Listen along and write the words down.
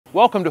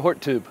Welcome to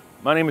HortTube.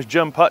 My name is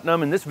Jim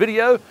Putnam. In this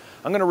video,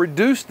 I'm going to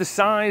reduce the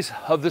size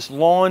of this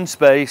lawn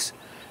space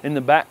in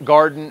the back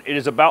garden. It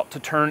is about to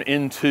turn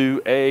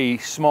into a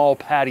small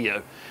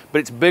patio, but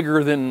it's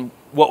bigger than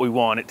what we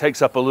want. It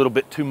takes up a little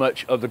bit too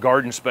much of the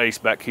garden space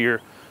back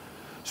here.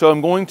 So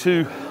I'm going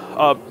to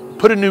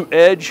put a new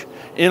edge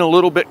in a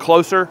little bit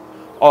closer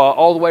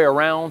all the way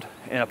around,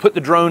 and I put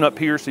the drone up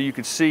here so you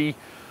can see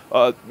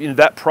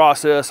that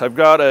process. I've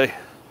got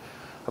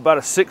about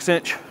a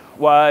 6-inch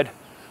wide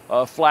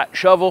flat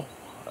shovel,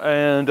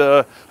 and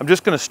I'm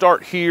just going to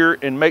start here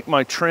and make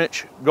my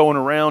trench going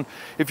around.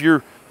 If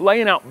you're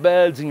laying out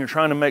beds and you're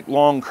trying to make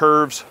long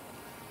curves,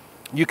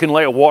 you can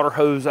lay a water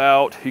hose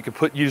out. You can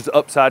use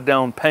upside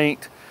down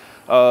paint.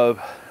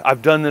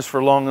 I've done this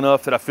for long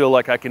enough that I feel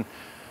like I can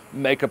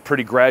make a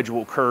pretty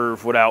gradual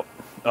curve without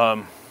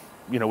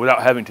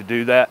without having to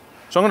do that.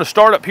 So I'm going to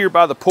start up here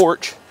by the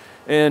porch,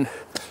 and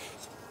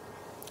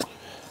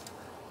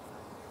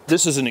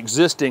this is an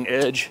existing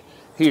edge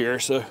here,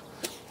 so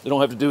you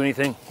don't have to do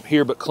anything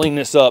here but clean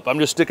this up. I'm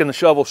just sticking the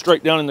shovel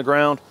straight down in the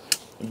ground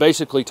and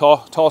basically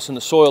tossing the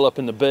soil up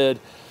in the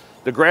bed.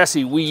 The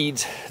grassy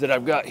weeds that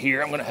I've got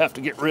here, I'm going to have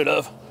to get rid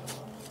of,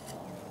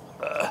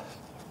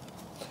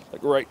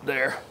 like right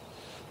there.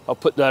 I'll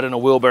put that in a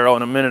wheelbarrow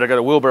in a minute. I got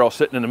a wheelbarrow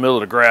sitting in the middle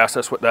of the grass.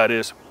 That's what that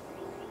is.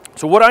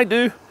 So what I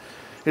do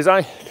is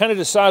I kind of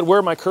decide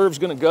where my curve's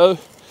going to go,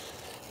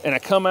 and I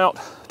come out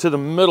to the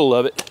middle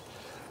of it,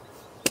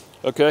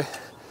 okay?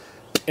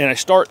 And I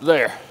start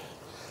there.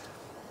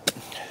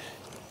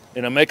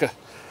 And I make a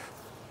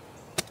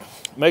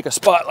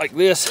spot like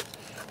this,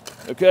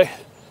 okay?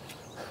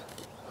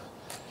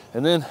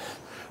 And then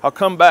I'll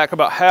come back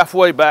about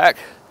halfway back,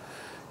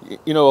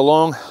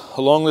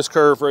 along this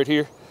curve right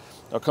here.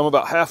 I'll come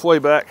about halfway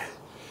back,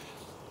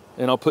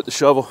 and I'll put the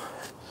shovel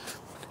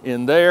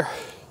in there.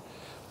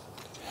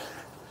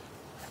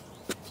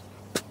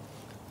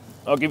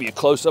 I'll give you a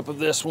close-up of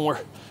this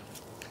before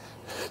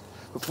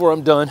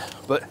I'm done.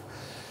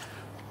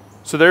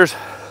 So there's,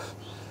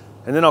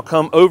 and then I'll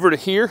come over to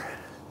here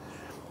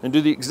and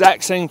do the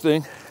exact same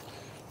thing.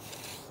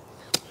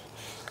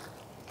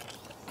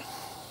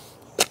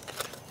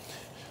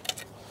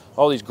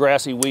 All these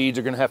grassy weeds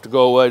are going to have to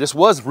go away. This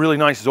was really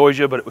nice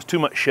zoysia, but it was too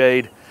much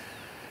shade,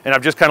 and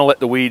I've just kind of let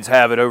the weeds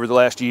have it over the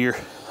last year.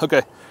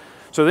 Okay,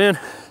 so then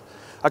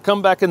I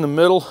come back in the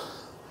middle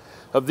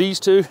of these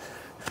two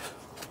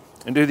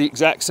and do the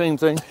exact same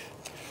thing.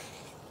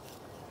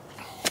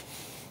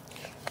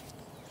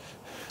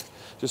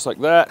 Just like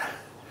that.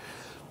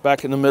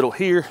 Back in the middle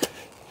here,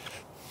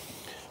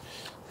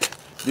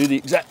 do the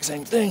exact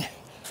same thing.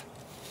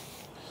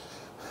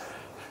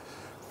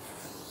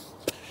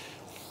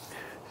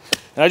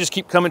 And I just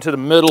keep coming to the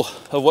middle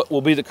of what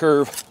will be the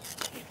curve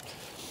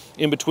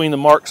in between the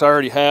marks I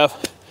already have.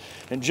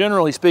 And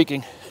generally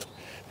speaking,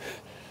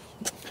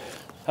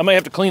 I may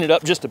have to clean it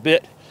up just a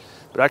bit,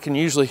 but I can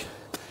usually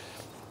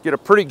get a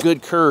pretty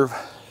good curve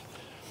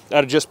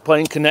out of just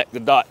plain connect the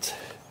dots.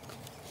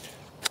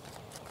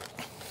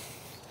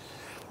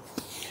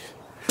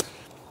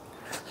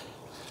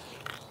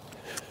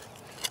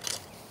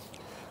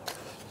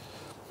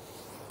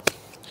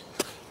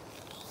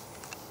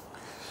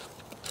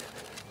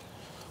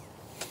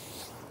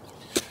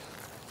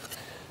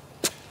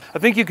 I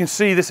think you can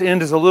see this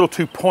end is a little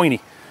too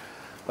pointy.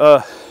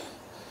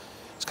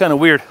 It's kind of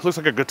weird. It looks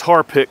like a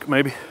guitar pick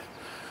maybe.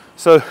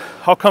 So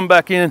I'll come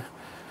back in,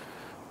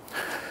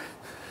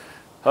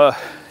 now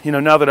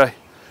that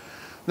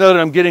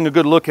I'm getting a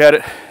good look at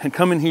it, and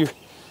come in here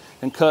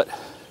and cut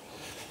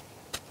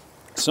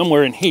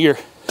somewhere in here,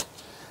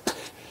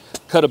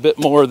 cut a bit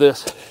more of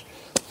this.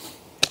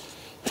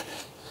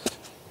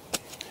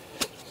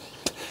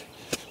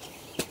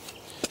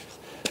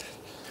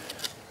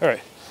 All right.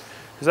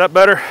 Is that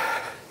better?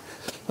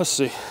 Let's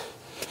see.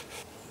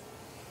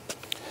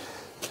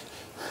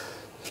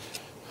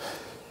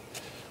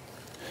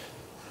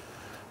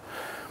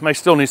 May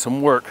still need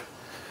some work.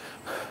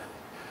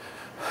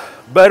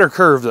 Better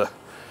curve though.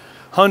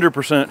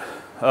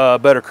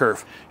 100% better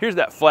curve. Here's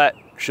that flat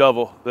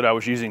shovel that I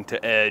was using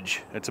to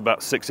edge. It's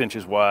about 6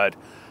 inches wide,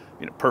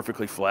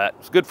 perfectly flat.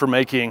 It's good for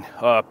making,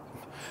 I'm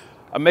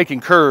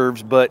making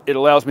curves, but it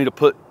allows me to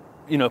put,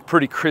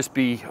 pretty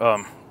crispy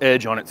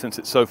edge on it since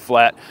it's so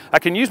flat. I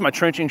can use my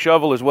trenching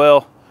shovel as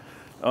well.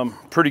 I'm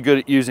pretty good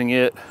at using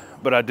it,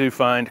 but I do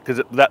find,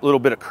 because that little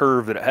bit of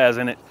curve that it has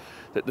in it,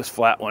 that this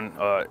flat one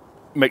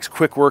makes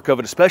quick work of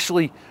it,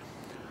 especially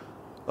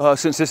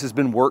since this has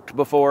been worked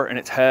before and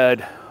it's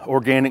had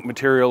organic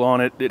material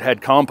on it. It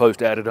had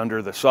compost added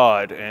under the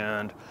sod,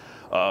 and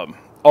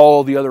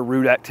all the other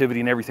root activity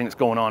and everything that's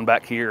going on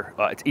back here.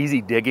 It's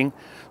easy digging,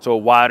 so a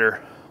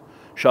wider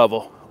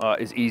shovel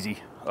is easy.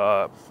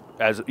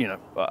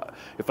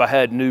 If I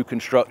had new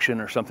construction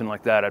or something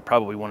like that, I'd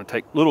probably want to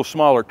take little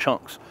smaller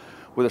chunks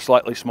with a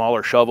slightly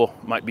smaller shovel.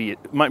 Might be a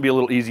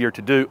little easier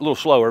to do, a little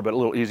slower, but a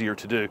little easier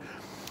to do.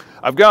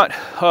 I've got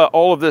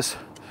all of this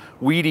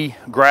weedy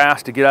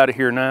grass to get out of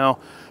here now.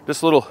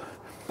 This little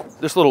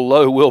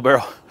low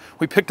wheelbarrow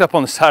we picked up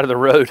on the side of the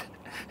road,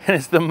 and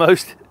it's the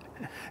most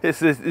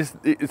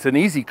it's an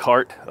easy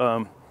cart.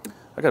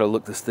 I gotta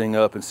look this thing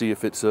up and see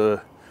if it's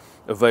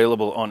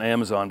available on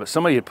Amazon, but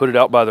somebody had put it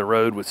out by the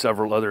road with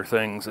several other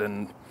things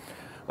and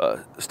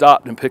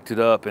stopped and picked it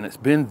up, and it's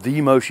been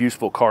the most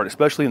useful cart,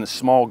 especially in the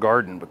small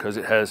garden, because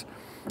it has,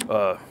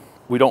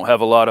 we don't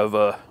have a lot of,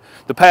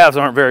 the paths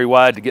aren't very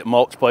wide to get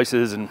mulch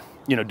places and,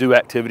 you know, do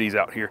activities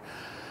out here.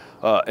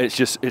 It's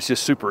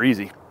just super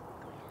easy.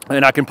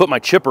 And I can put my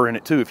chipper in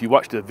it too. If you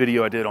watched the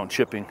video I did on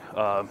chipping,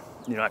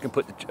 you know, I can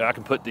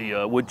put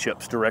the wood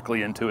chips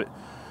directly into it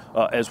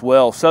as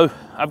well. So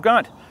I've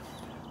got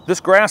this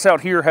grass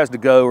out here has to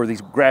go, or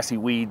these grassy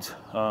weeds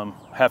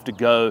have to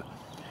go.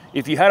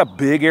 If you had a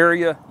big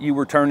area you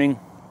were turning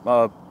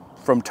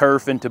from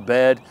turf into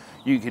bed,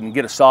 you can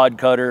get a sod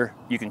cutter.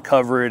 You can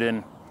cover it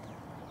in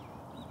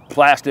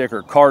plastic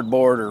or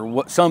cardboard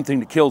or something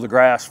to kill the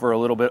grass for a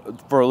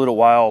little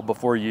while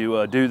before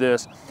you do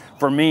this.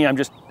 For me,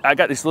 I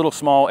got this little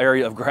small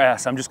area of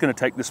grass. I'm just going to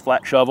take this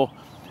flat shovel,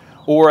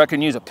 or I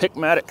can use a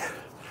pickmatic.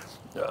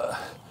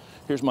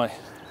 Here's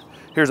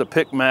a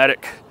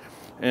pickmatic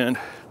and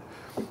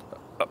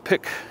a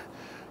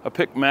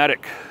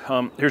pickmatic.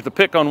 Here's the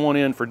pick on one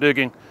end for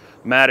digging,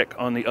 matic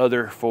on the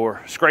other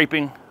for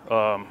scraping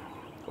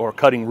or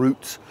cutting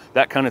roots,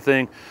 that kind of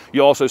thing.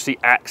 You also see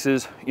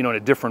axes, you know, in a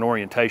different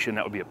orientation.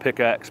 That would be a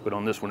pickaxe, but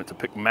on this one it's a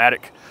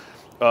pickmatic.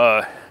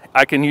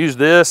 I can use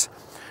this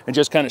and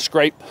just kind of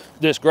scrape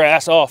this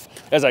grass off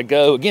as I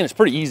go. Again, it's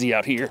pretty easy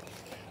out here.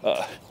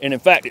 And in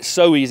fact, it's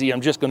so easy,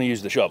 I'm just going to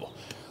use the shovel,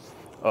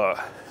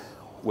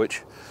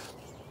 which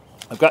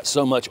I've got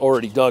so much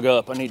already dug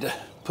up. I need to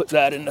put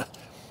that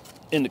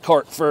in the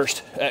cart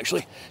first,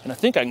 actually. And I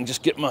think I can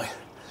just get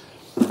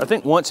I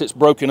think once it's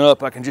broken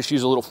up, I can just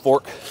use a little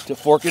fork to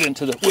fork it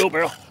into the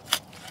wheelbarrow.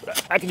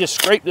 But I can just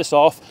scrape this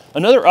off.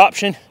 Another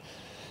option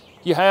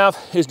you have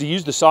is to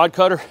use the sod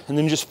cutter and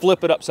then just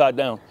flip it upside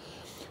down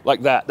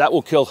like that. That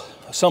will kill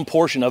some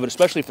portion of it,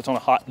 especially if it's on a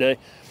hot day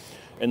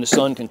and the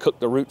sun can cook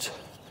the roots.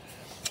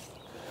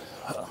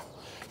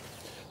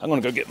 I'm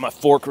gonna go get my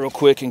fork real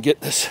quick and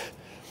get this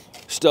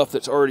stuff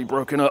that's already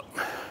broken up.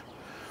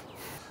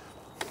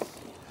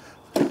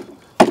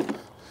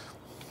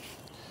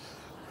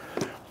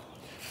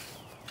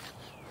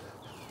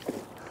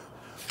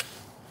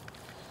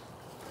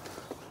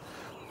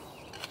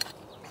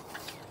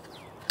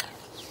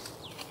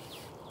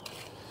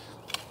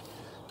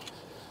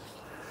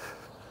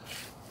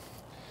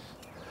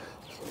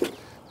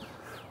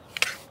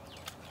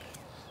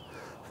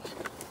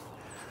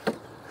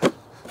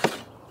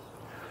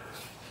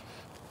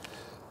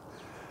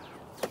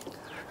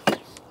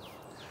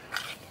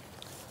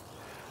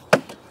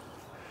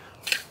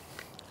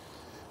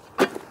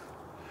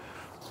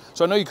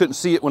 So I know you couldn't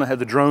see it when I had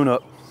the drone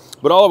up,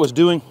 but all I was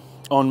doing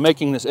on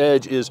making this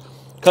edge is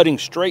cutting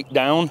straight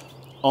down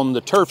on the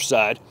turf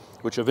side,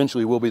 which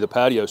eventually will be the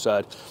patio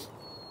side,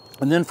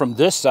 and then from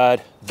this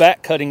side,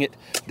 back cutting it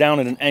down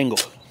at an angle.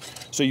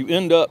 So you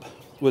end up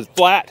with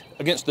flat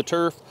against the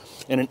turf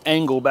and an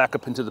angle back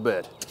up into the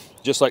bed,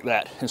 just like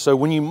that. And so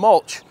when you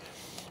mulch,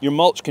 your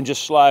mulch can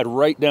just slide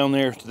right down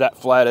there to that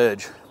flat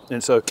edge.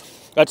 And so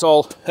that's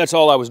all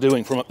I was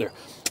doing from up there,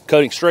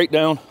 cutting straight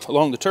down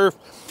along the turf,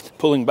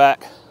 pulling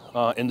back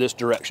in this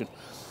direction.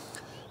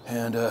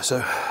 And so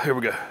here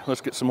we go.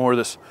 Let's get some more of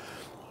this.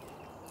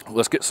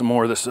 Let's get some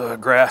more of this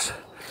grass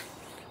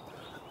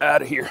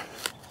out of here.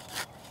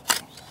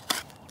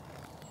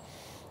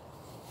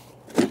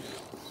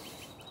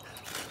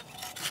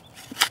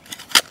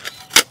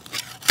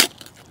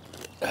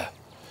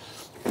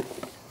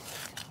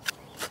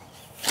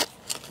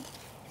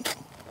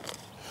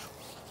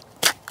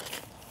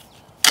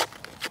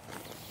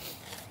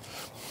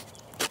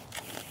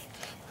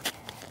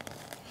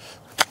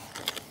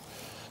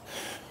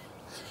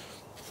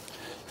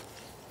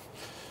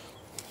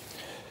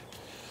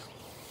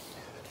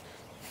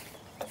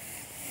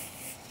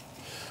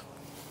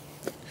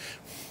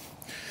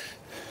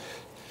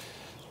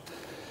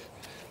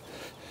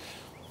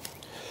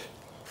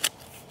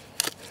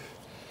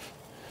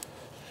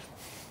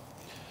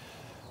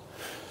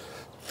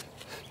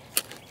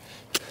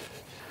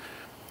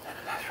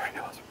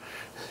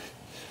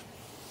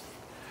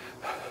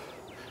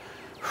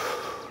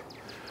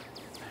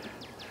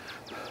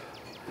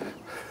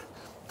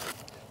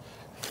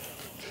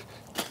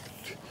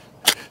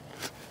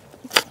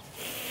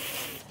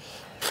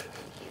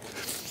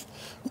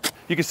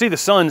 You can see the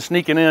sun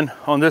sneaking in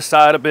on this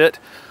side a bit.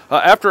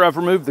 After I've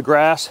removed the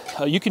grass,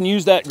 you can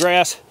use that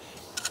grass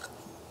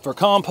for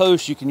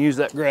compost. You can use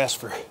that grass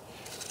for,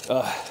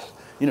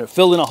 you know,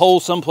 filling a hole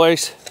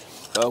someplace,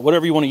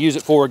 whatever you want to use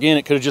it for. Again,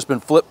 it could have just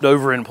been flipped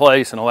over in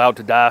place and allowed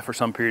to die for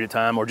some period of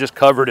time, or just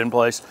covered in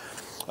place.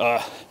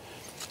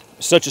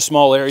 Such a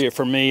small area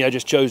for me, I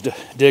just chose to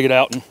dig it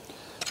out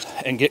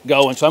and get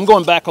going. So I'm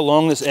going back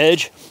along this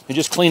edge and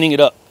just cleaning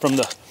it up from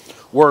the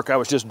work I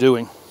was just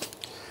doing.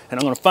 And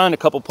I'm going to find a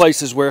couple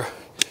places where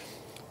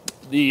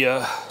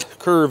the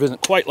curve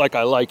isn't quite like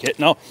I like it.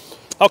 Now,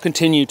 I'll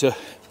continue to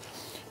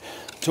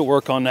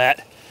work on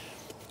that.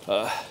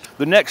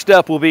 The next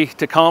step will be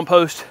to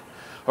compost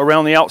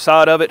around the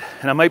outside of it,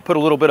 and I may put a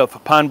little bit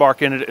of pine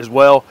bark in it as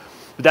well.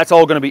 But that's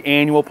all going to be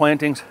annual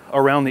plantings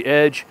around the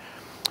edge.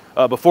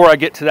 Before I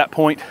get to that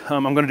point,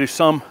 I'm going to do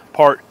some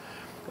part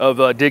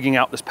of digging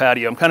out this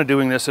patio. I'm kind of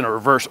doing this in a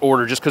reverse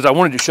order just because I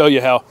wanted to show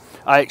you how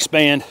I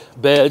expand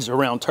beds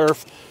around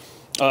turf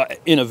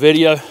in a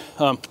video.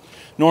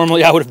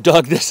 Normally I would have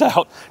dug this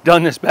out,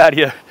 done this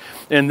patio,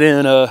 and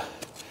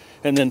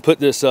then put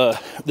this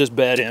this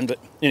bed in. But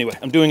anyway,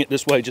 I'm doing it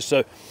this way just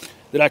so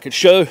that I could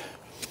show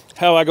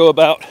how I go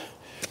about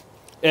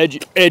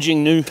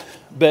edging new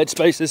bed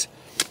spaces,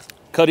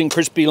 cutting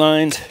crispy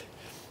lines,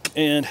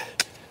 and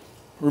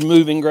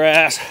removing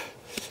grass.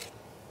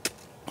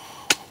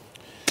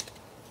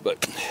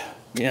 But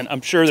again,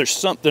 I'm sure there's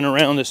something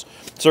around this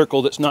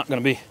circle that's not going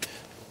to be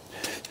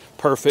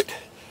perfect,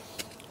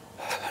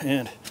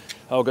 and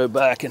I'll go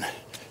back and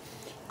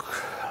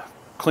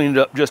clean it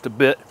up just a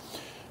bit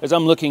as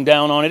I'm looking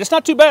down on it. It's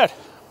not too bad.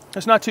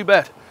 It's not too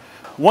bad.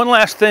 One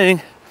last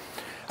thing,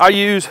 I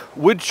use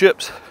wood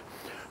chips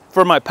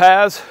for my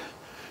paths,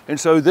 and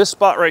so this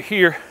spot right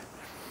here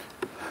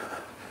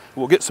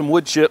will get some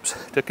wood chips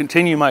to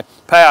continue my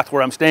path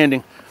where I'm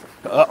standing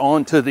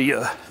onto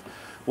the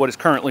what is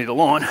currently the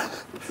lawn.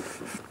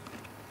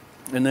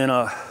 And then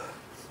I'll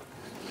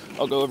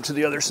go over to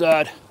the other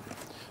side,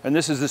 and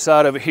this is the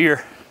side over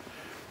here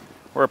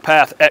where a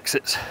path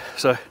exits.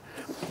 So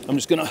I'm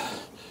just gonna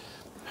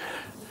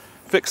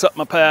fix up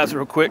my paths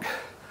real quick.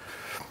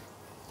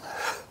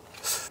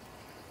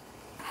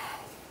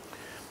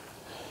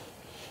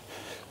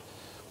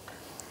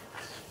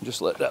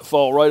 Just let that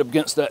fall right up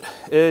against that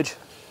edge,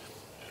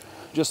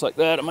 just like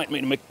that. I might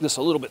need to make this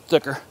a little bit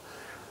thicker,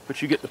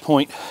 but you get the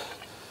point.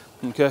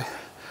 Okay,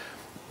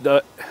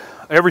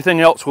 everything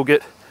else will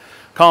get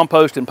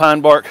compost and pine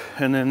bark,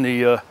 and then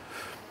the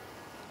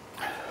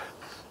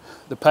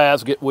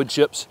paths get wood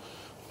chips.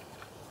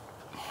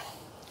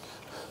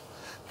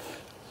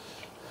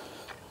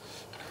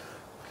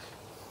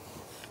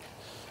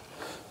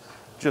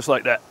 Just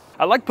like that.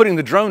 I like putting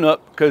the drone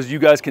up because you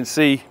guys can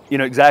see, you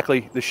know,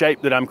 exactly the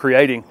shape that I'm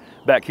creating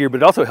back here, but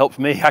it also helps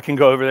me. I can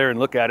go over there and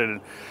look at it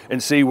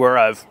and see where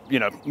I've, you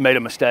know, made a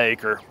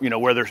mistake, or, you know,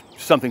 where there's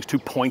something's too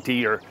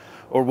pointy or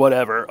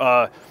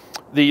whatever.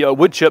 The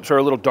wood chips are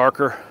a little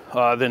darker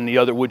than the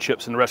other wood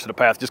chips in the rest of the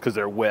path just because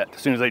they're wet.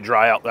 As soon as they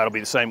dry out, that'll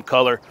be the same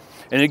color.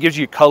 And it gives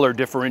you color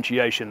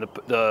differentiation,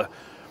 the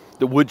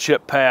wood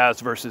chip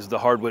paths versus the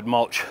hardwood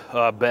mulch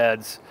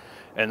beds.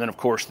 And then of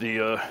course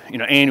the you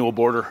know, annual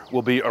border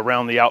will be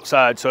around the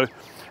outside. So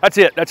that's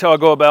it. That's how I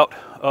go about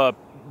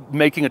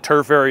making a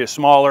turf area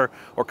smaller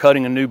or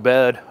cutting a new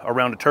bed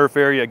around a turf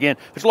area. Again,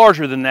 if it's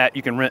larger than that,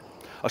 you can rent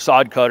a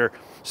sod cutter.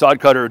 Sod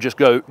cutter will just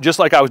go, just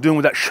like I was doing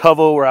with that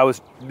shovel where I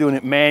was doing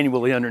it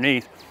manually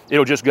underneath.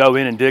 It'll just go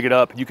in and dig it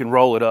up. You can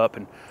roll it up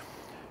and,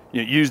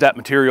 you know, use that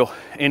material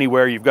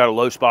anywhere you've got a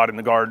low spot in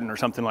the garden or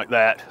something like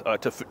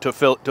that to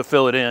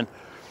fill it in.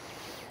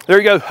 There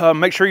you go.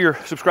 Make sure you're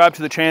subscribed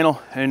to the channel,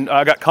 and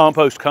I got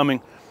compost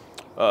coming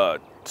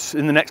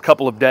in the next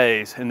couple of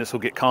days, and this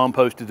will get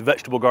composted. The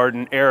vegetable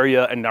garden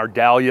area and our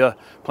dahlia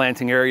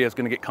planting area is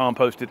going to get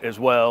composted as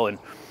well, and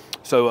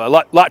so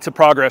lots of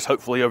progress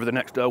hopefully over the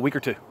next week or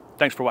two.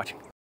 Thanks for watching.